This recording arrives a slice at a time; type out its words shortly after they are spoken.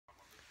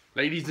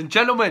Ladies and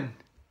gentlemen,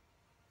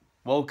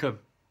 welcome.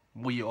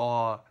 We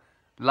are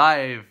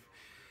live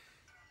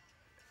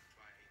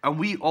and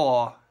we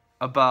are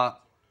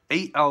about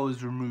 8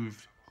 hours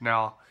removed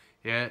now,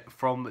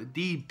 from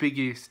the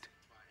biggest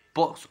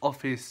box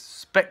office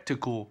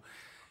spectacle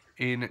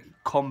in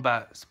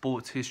combat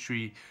sports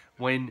history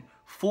when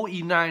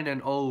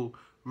 49-0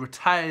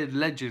 retired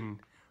legend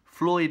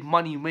Floyd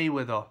Money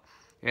Mayweather,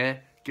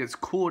 gets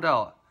called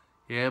out,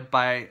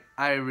 by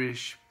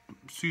Irish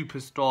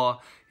superstar,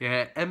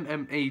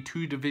 MMA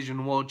 2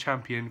 division world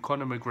champion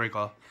Conor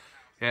Mcgregor,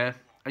 and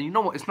you know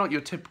what? It's not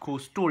your typical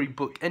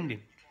storybook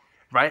ending,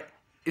 right?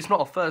 It's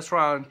not a first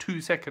round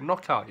 2-second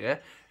knockout,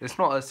 It's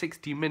not a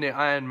 60-minute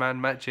Iron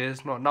Man match,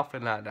 It's not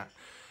nothing like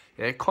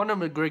that. Conor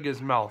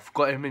McGregor's mouth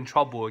got him in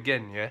trouble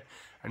again,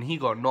 and he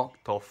got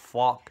knocked the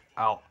fuck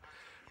out,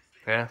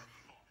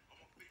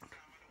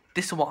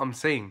 This is what I'm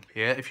saying,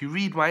 If you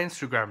read my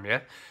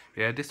Instagram,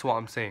 this is what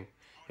I'm saying.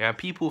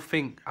 People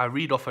think I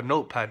read off a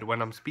notepad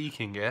when I'm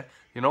speaking, You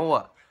know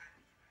what?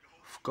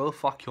 Go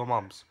fuck your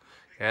mums,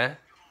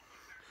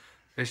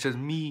 It's just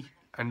me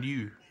and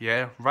you,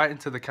 Right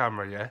into the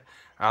camera, And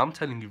I'm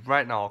telling you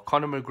right now,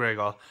 Conor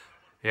McGregor,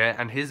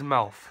 and his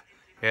mouth,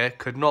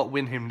 could not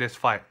win him this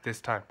fight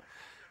this time.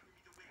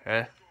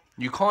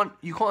 You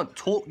can't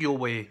talk your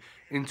way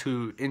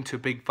into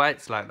big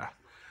fights like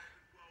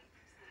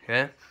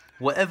that.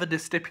 Whatever the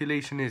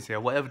stipulation is,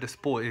 whatever the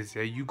sport is,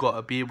 you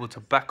gotta be able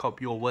to back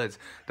up your words.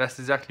 That's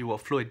exactly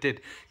what Floyd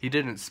did. He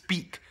didn't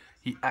speak,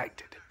 he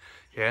acted.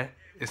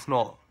 It's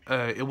not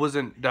it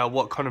wasn't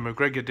what Conor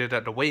McGregor did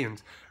at the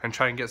weigh-ins and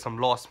try and get some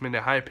last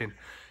minute hype in.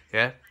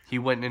 He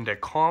went in there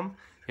calm,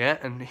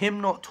 and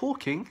him not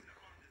talking,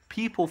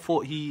 people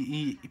thought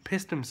he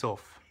pissed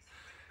himself.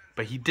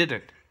 But he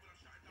didn't.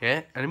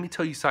 And let me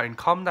tell you something,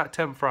 come that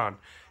 10th round,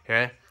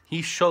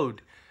 he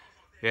showed,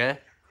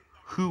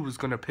 who was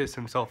going to piss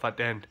himself at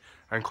the end,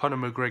 and Conor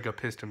McGregor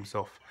pissed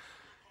himself,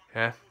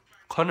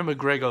 Conor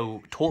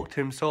McGregor talked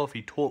himself,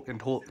 he talked and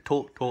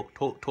talked,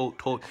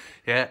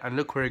 and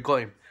look where it got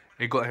him.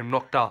 It got him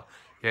knocked out,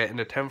 in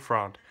the 10th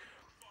round,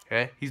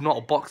 he's not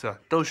a boxer.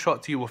 Those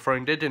shots he was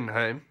throwing, they didn't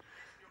hurt him,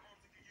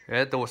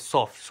 they were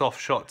soft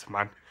shots,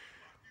 man,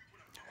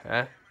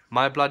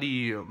 My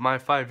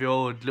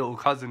 5-year-old little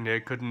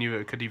cousin could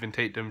even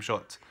take them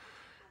shots.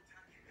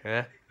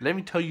 Let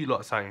me tell you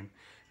lot something.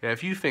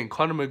 If you think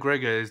Conor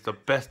McGregor is the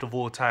best of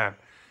all time,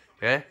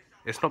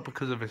 it's not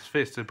because of his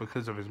fist, it's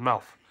because of his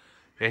mouth.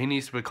 He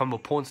needs to become a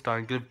porn star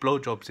and give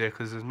blowjobs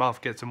because his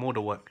mouth gets him all the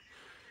work.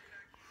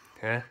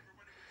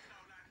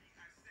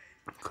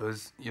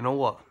 Because you know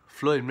what?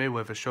 Floyd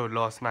Mayweather showed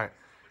last night,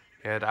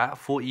 that at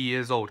 40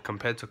 years old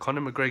compared to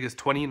Conor McGregor's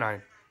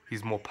 29,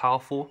 he's more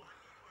powerful,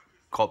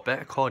 got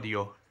better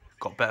cardio,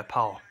 got better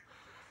power,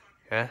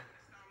 and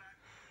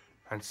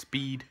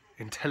speed,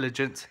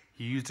 intelligence.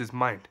 He used his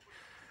mind,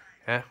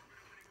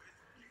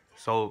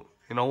 so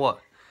you know what,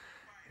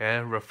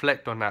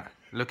 reflect on that.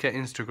 Look at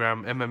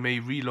Instagram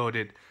MMA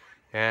Reloaded,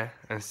 and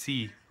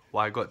see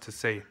what I got to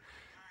say,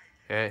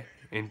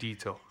 in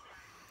detail.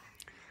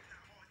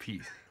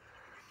 Peace.